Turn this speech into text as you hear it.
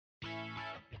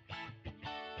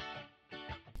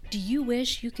Do you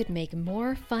wish you could make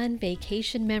more fun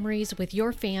vacation memories with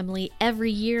your family every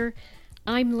year?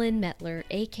 I'm Lynn Mettler,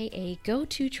 aka Go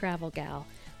To Travel Gal.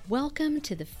 Welcome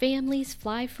to the Families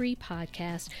Fly Free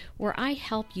podcast, where I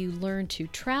help you learn to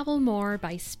travel more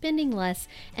by spending less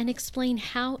and explain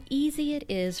how easy it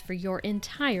is for your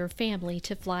entire family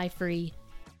to fly free.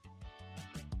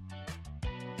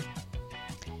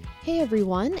 Hey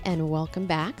everyone, and welcome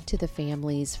back to the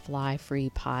Families Fly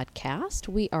Free podcast.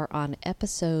 We are on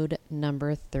episode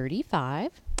number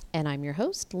 35, and I'm your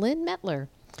host, Lynn Mettler.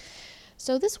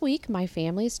 So this week, my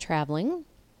family is traveling.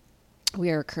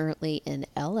 We are currently in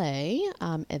LA,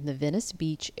 in the Venice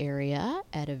Beach area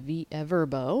at a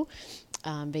Vrbo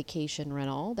vacation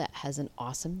rental that has an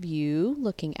awesome view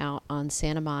looking out on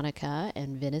Santa Monica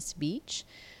and Venice Beach.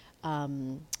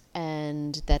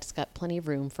 And that's got plenty of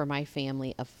room for my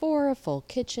family of four, a full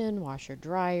kitchen, washer,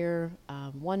 dryer,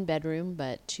 one bedroom,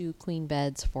 but two queen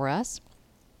beds for us,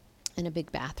 and a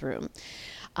big bathroom.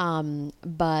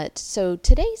 But so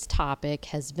today's topic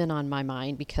has been on my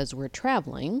mind because we're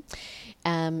traveling,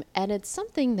 and it's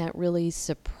something that really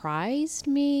surprised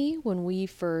me when we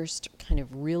first kind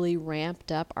of really ramped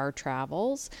up our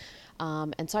travels.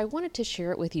 And so I wanted to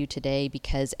share it with you today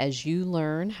because as you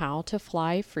learn how to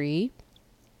fly free,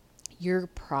 you're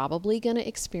probably going to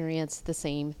experience the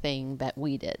same thing that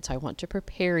we did. So I want to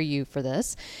prepare you for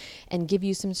this and give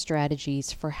you some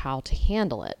strategies for how to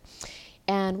handle it.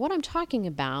 And what I'm talking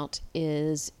about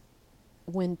is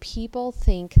when people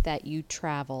think that you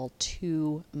travel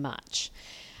too much.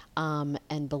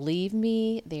 And believe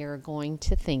me, they are going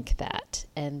to think that,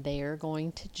 and they are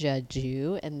going to judge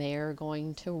you, and they are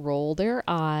going to roll their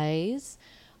eyes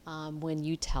when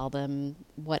you tell them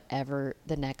whatever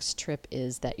the next trip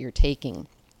is that you're taking.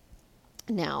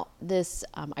 Now, this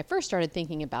I first started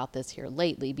thinking about this here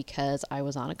lately because I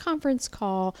was on a conference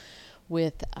call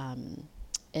with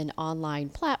an online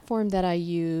platform that I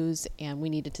use, and we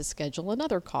needed to schedule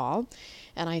another call.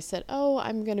 And I said,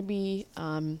 I'm going to be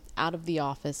out of the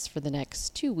office for the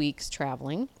next 2 weeks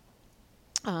traveling.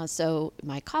 So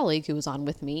my colleague who was on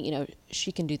with me,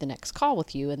 she can do the next call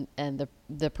with you. And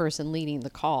the person leading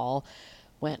the call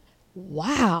went,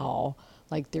 wow,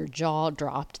 like their jaw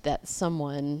dropped that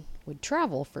someone would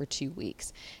travel for 2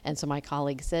 weeks. And so my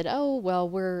colleague said, well,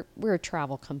 we're a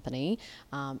travel company.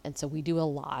 And so we do a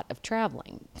lot of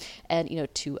traveling. And,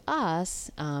 to us,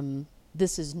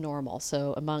 this is normal.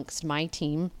 So amongst my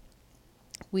team,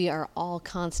 we are all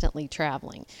constantly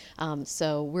traveling.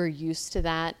 So we're used to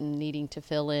that and needing to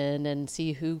fill in and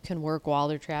see who can work while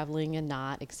they're traveling and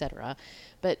not, etc.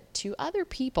 But to other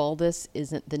people, this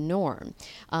isn't the norm.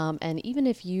 And even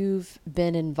if you've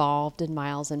been involved in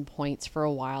Miles and Points for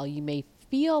a while, you may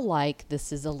feel like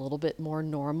this is a little bit more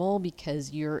normal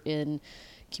because you're in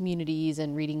communities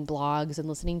and reading blogs and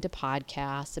listening to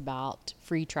podcasts about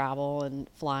free travel and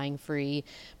flying free.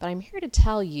 But I'm here to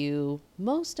tell you,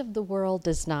 most of the world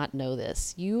does not know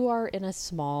this. You are in a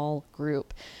small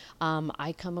group.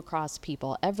 I come across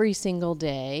people every single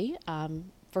day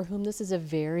for whom this is a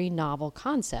very novel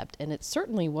concept. And it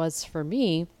certainly was for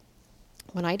me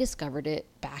when I discovered it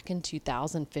back in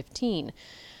 2015.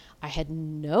 I had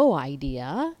no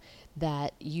idea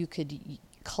that you could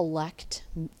collect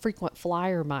frequent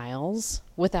flyer miles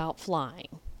without flying.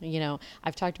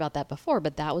 I've talked about that before,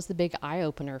 but that was the big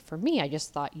eye-opener for me. I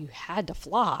just thought you had to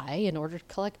fly in order to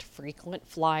collect frequent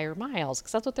flyer miles,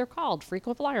 because that's what they're called,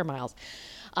 frequent flyer miles.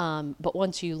 But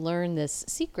once you learn this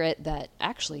secret that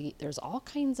actually there's all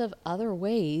kinds of other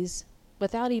ways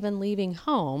without even leaving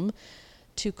home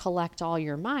to collect all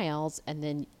your miles and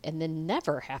then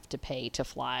never have to pay to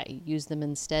fly, use them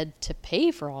instead to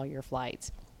pay for all your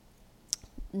flights.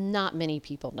 Not many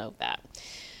people know that.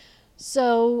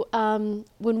 So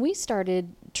when we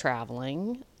started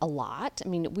traveling a lot,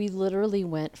 we literally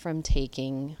went from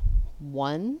taking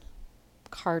one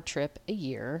car trip a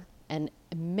year, and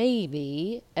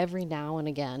maybe every now and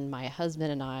again, my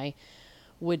husband and I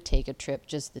would take a trip,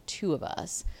 just the two of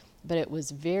us. But it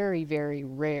was very, very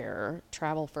rare.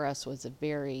 Travel for us was a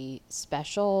very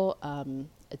special.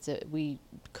 We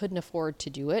couldn't afford to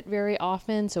do it very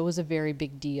often, so it was a very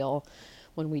big deal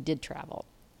when we did travel.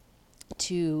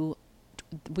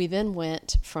 We then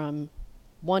went from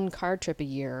one car trip a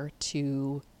year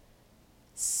to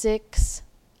 6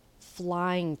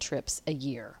 flying trips a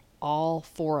year, all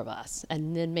 4 of us.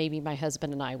 And then maybe my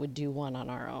husband and I would do one on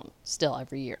our own still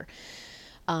every year.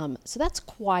 So that's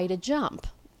quite a jump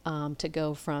to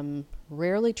go from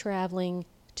rarely traveling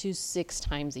to 6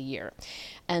 times a year.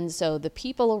 And so the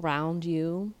people around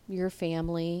you, your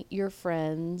family, your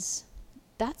friends,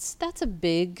 that's a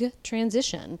big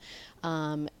transition.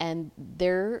 And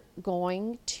they're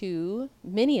going to,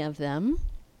 many of them,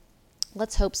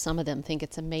 let's hope some of them think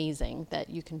it's amazing that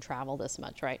you can travel this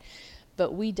much, right?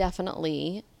 But we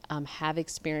definitely have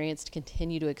experienced,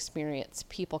 continue to experience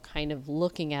people kind of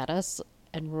looking at us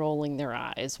and rolling their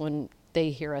eyes when they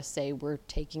hear us say we're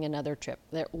taking another trip.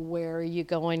 That, where are you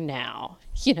going now?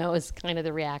 Is kind of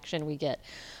the reaction we get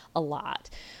a lot.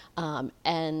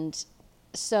 And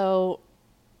so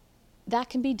that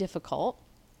can be difficult.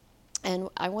 And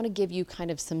I want to give you kind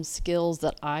of some skills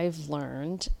that I've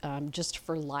learned just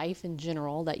for life in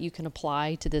general that you can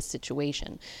apply to this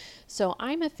situation. So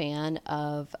I'm a fan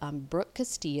of Brooke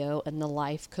Castillo and the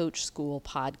Life Coach School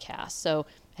podcast. So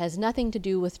it has nothing to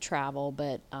do with travel,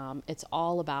 but it's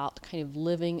all about kind of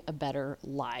living a better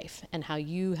life and how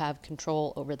you have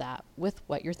control over that with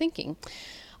what you're thinking.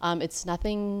 It's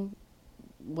nothing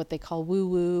what they call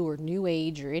woo-woo or new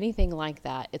age or anything like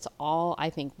that. It's all,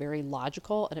 I think, very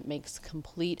logical, and it makes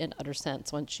complete and utter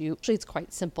sense actually it's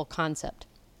quite simple concept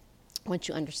once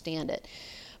you understand it.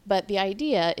 But the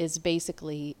idea is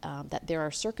basically that there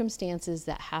are circumstances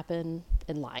that happen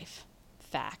in life,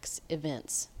 facts,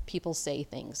 events, people say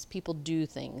things, people do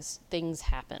things, things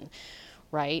happen,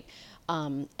 right?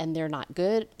 And they're not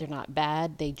good, they're not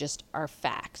bad, they just are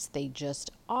facts, they just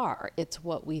are. It's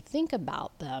what we think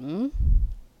about them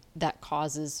that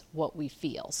causes what we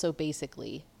feel. So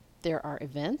basically, there are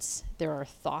events, there are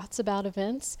thoughts about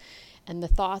events, and the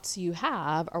thoughts you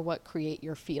have are what create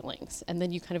your feelings. And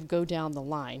then you kind of go down the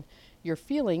line. Your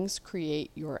feelings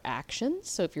create your actions.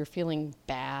 So if you're feeling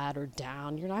bad or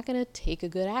down, you're not going to take a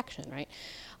good action, right?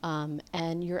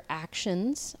 And your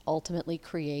actions ultimately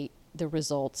create the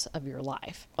results of your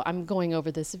life. I'm going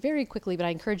over this very quickly, but I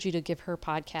encourage you to give her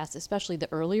podcast, especially the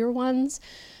earlier ones,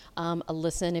 a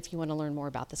listen if you want to learn more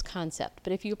about this concept.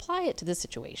 But if you apply it to this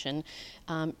situation,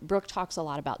 Brooke talks a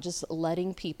lot about just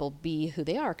letting people be who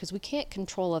they are, because we can't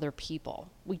control other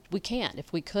people. We can't.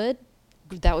 If we could,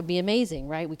 that would be amazing,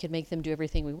 right? We could make them do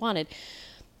everything we wanted,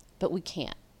 but we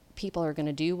can't. People are going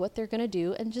to do what they're going to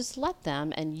do, and just let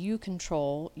them, and you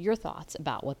control your thoughts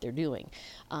about what they're doing.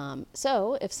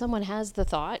 So if someone has the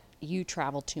thought, you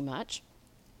travel too much,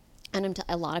 and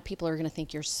a lot of people are going to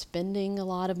think you're spending a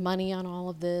lot of money on all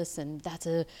of this, and that's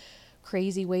a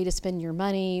crazy way to spend your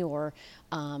money. Or,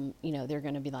 they're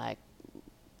going to be like,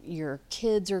 your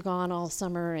kids are gone all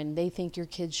summer and they think your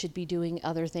kids should be doing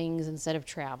other things instead of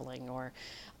traveling. Or,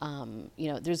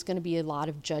 there's going to be a lot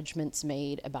of judgments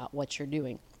made about what you're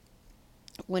doing.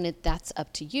 When that's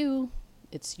up to you,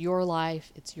 it's your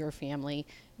life, it's your family,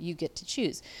 you get to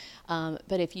choose.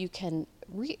 But if you can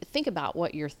think about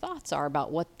what your thoughts are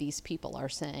about what these people are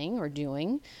saying or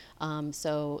doing.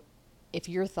 So if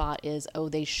your thought is, oh,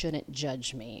 they shouldn't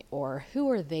judge me, or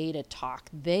who are they to talk?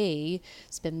 They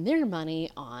spend their money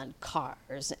on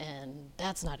cars, and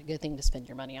that's not a good thing to spend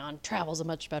your money on. Travel's a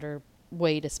much better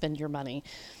way to spend your money.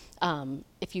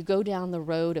 If you go down the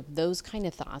road of those kind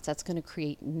of thoughts, that's going to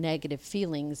create negative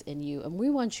feelings in you. And we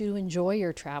want you to enjoy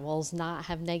your travels, not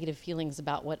have negative feelings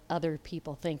about what other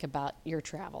people think about your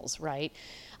travels, right?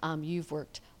 You've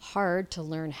worked hard to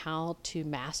learn how to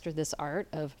master this art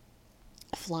of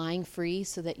flying free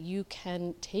so that you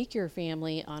can take your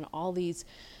family on all these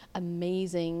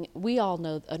amazing, we all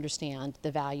understand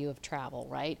the value of travel,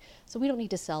 right? So we don't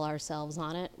need to sell ourselves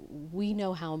on it. We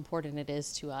know how important it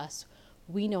is to us.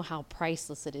 We know how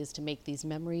priceless it is to make these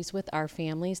memories with our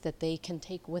families that they can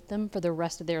take with them for the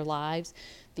rest of their lives.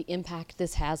 The impact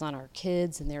this has on our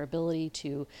kids and their ability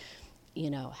to,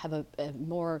 have a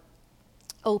more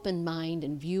open mind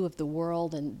and view of the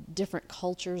world and different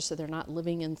cultures, so they're not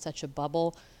living in such a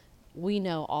bubble. We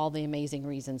know all the amazing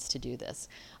reasons to do this.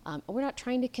 We're not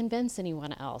trying to convince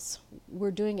anyone else.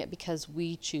 We're doing it because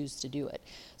we choose to do it.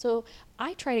 So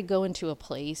I try to go into a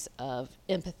place of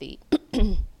empathy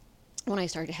when I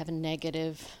start to have a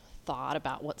negative thought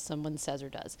about what someone says or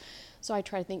does. So I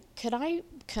try to think, can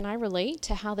I relate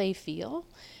to how they feel?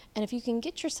 And if you can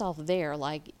get yourself there,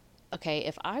 like, okay,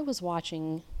 if I was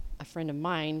watching a friend of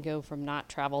mine go from not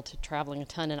travel to traveling a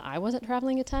ton and I wasn't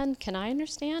traveling a ton, can I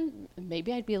understand?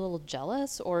 Maybe I'd be a little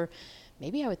jealous, or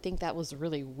maybe I would think that was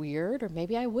really weird, or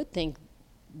maybe I would think,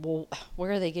 well,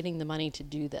 where are they getting the money to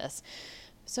do this?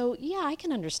 So yeah, I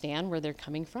can understand where they're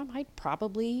coming from. I'd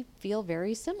probably feel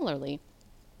very similarly.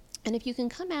 And if you can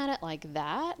come at it like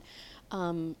that,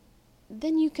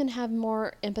 then you can have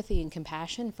more empathy and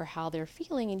compassion for how they're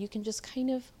feeling, and you can just kind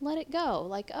of let it go.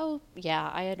 Like, oh yeah,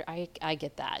 I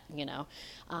get that,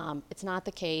 it's not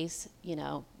the case,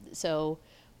 so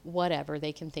whatever,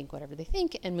 they can think whatever they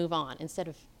think and move on instead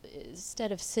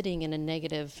of sitting in a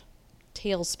negative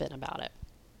tailspin about it.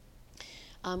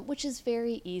 which is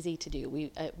very easy to do.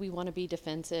 We want to be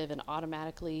defensive and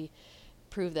automatically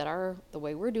prove that the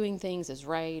way we're doing things is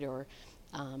right, or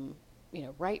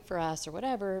right for us or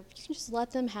whatever. You can just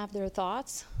let them have their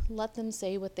thoughts, let them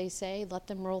say what they say, let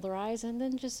them roll their eyes, and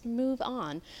then just move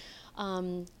on.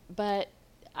 But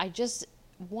I just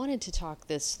wanted to talk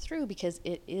this through because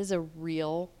it is a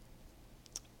real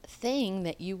thing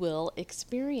that you will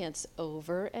experience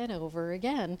over and over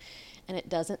again, and it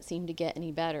doesn't seem to get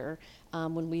any better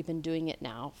when we've been doing it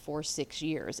now for 6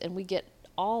 years, and we get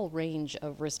all range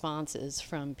of responses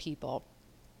from people.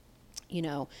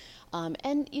 You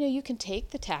can take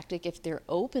the tactic, if they're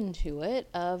open to it,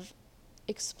 of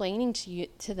explaining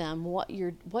to them what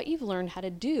you've learned how to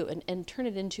do, and turn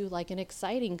it into like an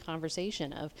exciting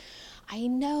conversation of, I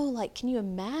know, like, can you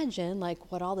imagine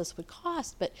like what all this would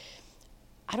cost? But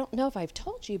I don't know if I've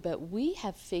told you, but we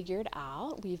have figured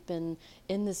out, we've been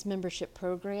in this membership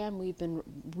program, we've been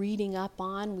reading up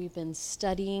on, we've been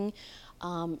studying,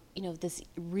 this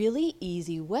really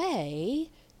easy way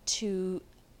to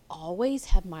always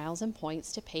have miles and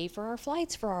points to pay for our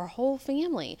flights for our whole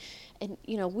family. And,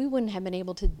 we wouldn't have been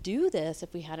able to do this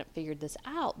if we hadn't figured this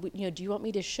out. Do you want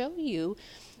me to show you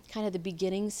kind of the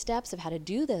beginning steps of how to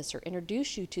do this, or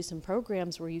introduce you to some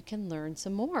programs where you can learn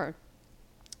some more?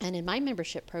 And in my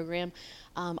membership program,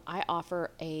 I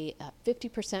offer a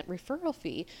 50% referral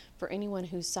fee for anyone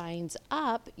who signs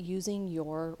up using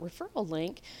your referral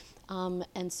link.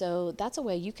 And so that's a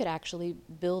way you could actually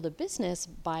build a business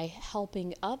by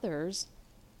helping others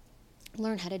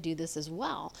learn how to do this as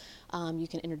well. You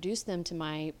can introduce them to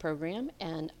my program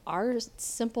and our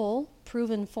simple,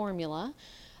 proven formula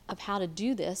of how to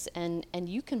do this, and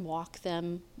you can walk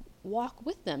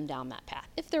with them down that path,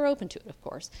 if they're open to it, of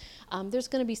course. There's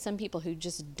going to be some people who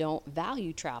just don't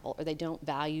value travel, or they don't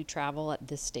value travel at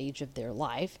this stage of their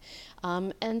life.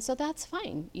 And so that's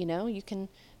fine. You can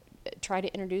try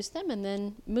to introduce them and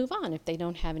then move on if they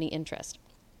don't have any interest.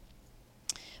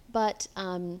 But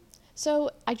so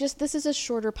this is a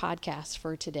shorter podcast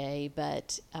for today,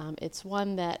 but it's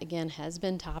one that, again, has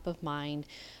been top of mind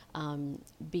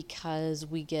because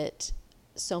we get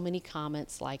so many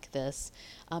comments like this.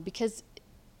 Because,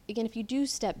 again, if you do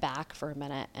step back for a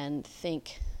minute and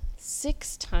think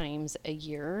 6 times a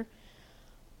year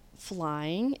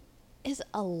flying is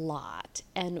a lot.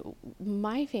 And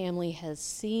my family has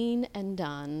seen and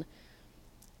done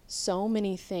so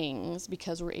many things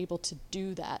because we're able to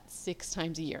do that 6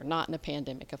 times a year, not in a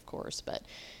pandemic, of course, but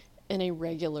in a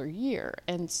regular year.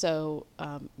 And so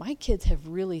my kids have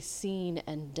really seen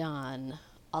and done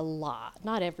a lot.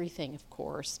 Not everything, of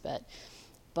course, but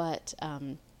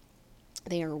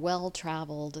they are well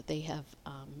traveled. They have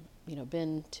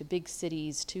been to big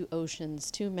cities, to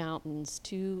oceans, to mountains,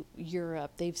 to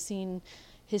Europe. They've seen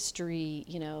history.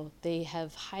 They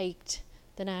have hiked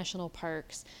the national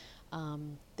parks.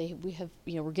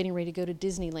 We're getting ready to go to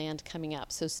Disneyland coming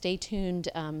up. So stay tuned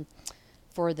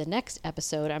for the next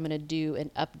episode. I'm going to do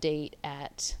an update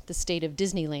at the state of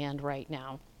Disneyland right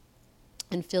now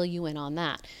and fill you in on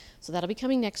that. So that'll be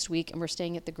coming next week, and we're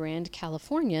staying at the Grand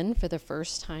Californian for the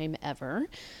first time ever,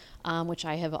 which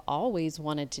I have always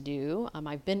wanted to do.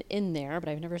 I've been in there, but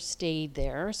I've never stayed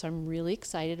there, so I'm really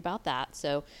excited about that.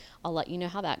 So I'll let you know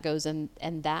how that goes. And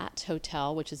that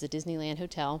hotel, which is a Disneyland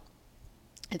hotel,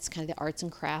 it's kind of the arts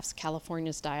and crafts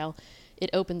California style. It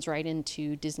opens right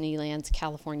into Disneyland's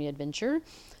California Adventure,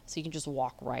 so you can just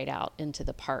walk right out into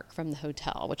the park from the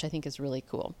hotel, which I think is really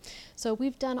cool. So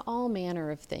we've done all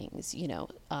manner of things,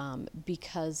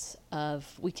 because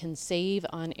we can save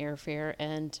on airfare,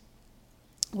 and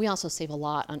we also save a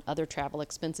lot on other travel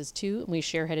expenses too. And we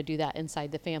share how to do that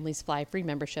inside the Families Fly Free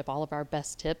membership, all of our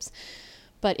best tips.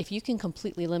 But if you can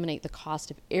completely eliminate the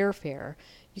cost of airfare,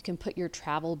 you can put your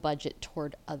travel budget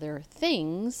toward other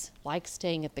things, like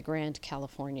staying at the Grand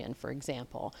Californian, for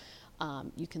example.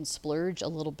 You can splurge a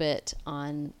little bit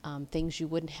on things you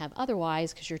wouldn't have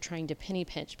otherwise because you're trying to penny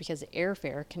pinch because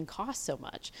airfare can cost so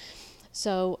much.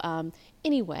 So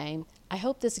anyway, I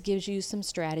hope this gives you some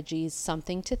strategies,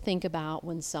 something to think about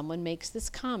when someone makes this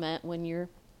comment when you're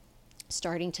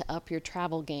starting to up your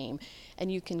travel game, and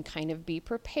you can kind of be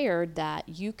prepared that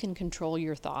you can control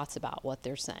your thoughts about what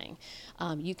they're saying.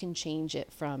 You can change it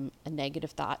from a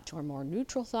negative thought to a more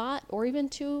neutral thought, or even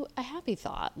to a happy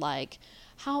thought, like,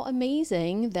 how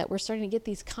amazing that we're starting to get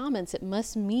these comments. It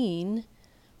must mean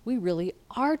we really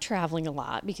are traveling a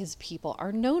lot, because people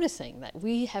are noticing that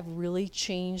we have really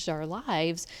changed our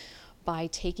lives by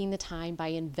taking the time, by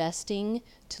investing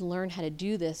to learn how to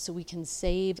do this so we can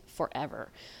save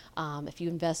forever. If you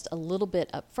invest a little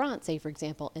bit up front, say, for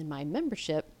example, in my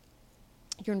membership,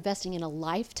 you're investing in a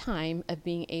lifetime of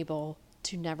being able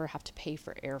to never have to pay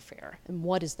for airfare. And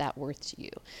what is that worth to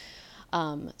you?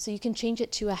 So you can change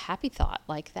it to a happy thought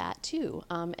like that too.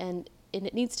 And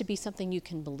it needs to be something you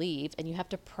can believe, and you have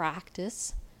to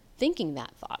practice thinking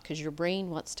that thought, because your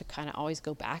brain wants to kind of always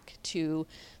go back to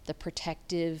the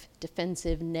protective,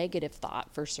 defensive, negative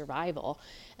thought for survival.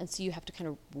 And so you have to kind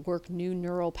of work new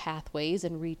neural pathways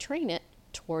and retrain it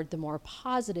toward the more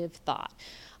positive thought,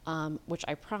 which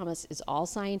I promise is all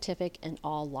scientific and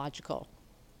all logical.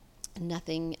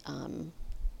 Nothing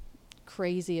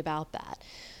crazy about that.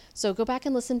 So go back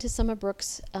and listen to some of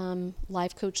Brooke's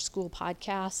Life Coach School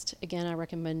podcast. Again, I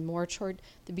recommend more toward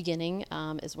the beginning,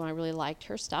 is when I really liked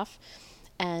her stuff.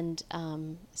 And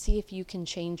see if you can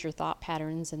change your thought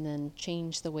patterns and then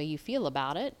change the way you feel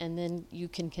about it. And then you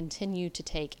can continue to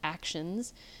take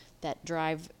actions that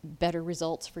drive better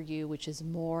results for you, which is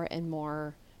more and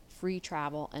more free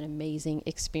travel and amazing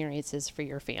experiences for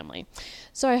your family.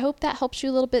 So I hope that helps you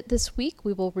a little bit this week.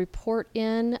 We will report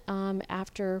in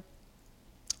after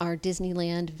our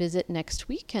Disneyland visit next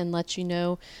week and let you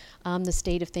know the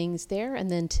state of things there.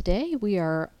 And then today we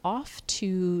are off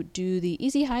to do the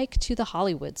easy hike to the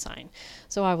Hollywood sign.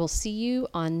 So I will see you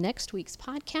on next week's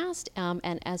podcast.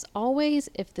 And as always,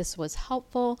 if this was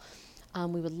helpful,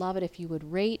 we would love it if you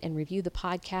would rate and review the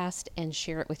podcast and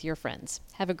share it with your friends.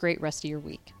 Have a great rest of your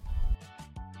week.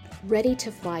 Ready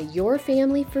to fly your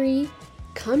family free?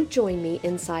 Come join me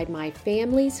inside my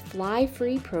Families Fly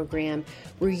Free program,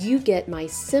 where you get my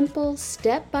simple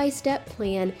step-by-step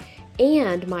plan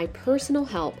and my personal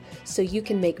help so you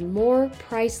can make more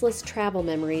priceless travel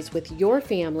memories with your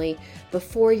family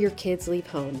before your kids leave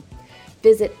home.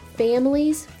 Visit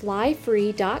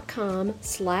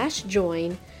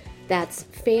familiesflyfree.com/join. That's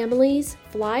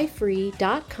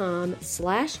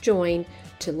familiesflyfree.com/join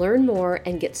to learn more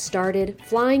and get started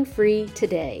flying free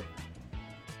today.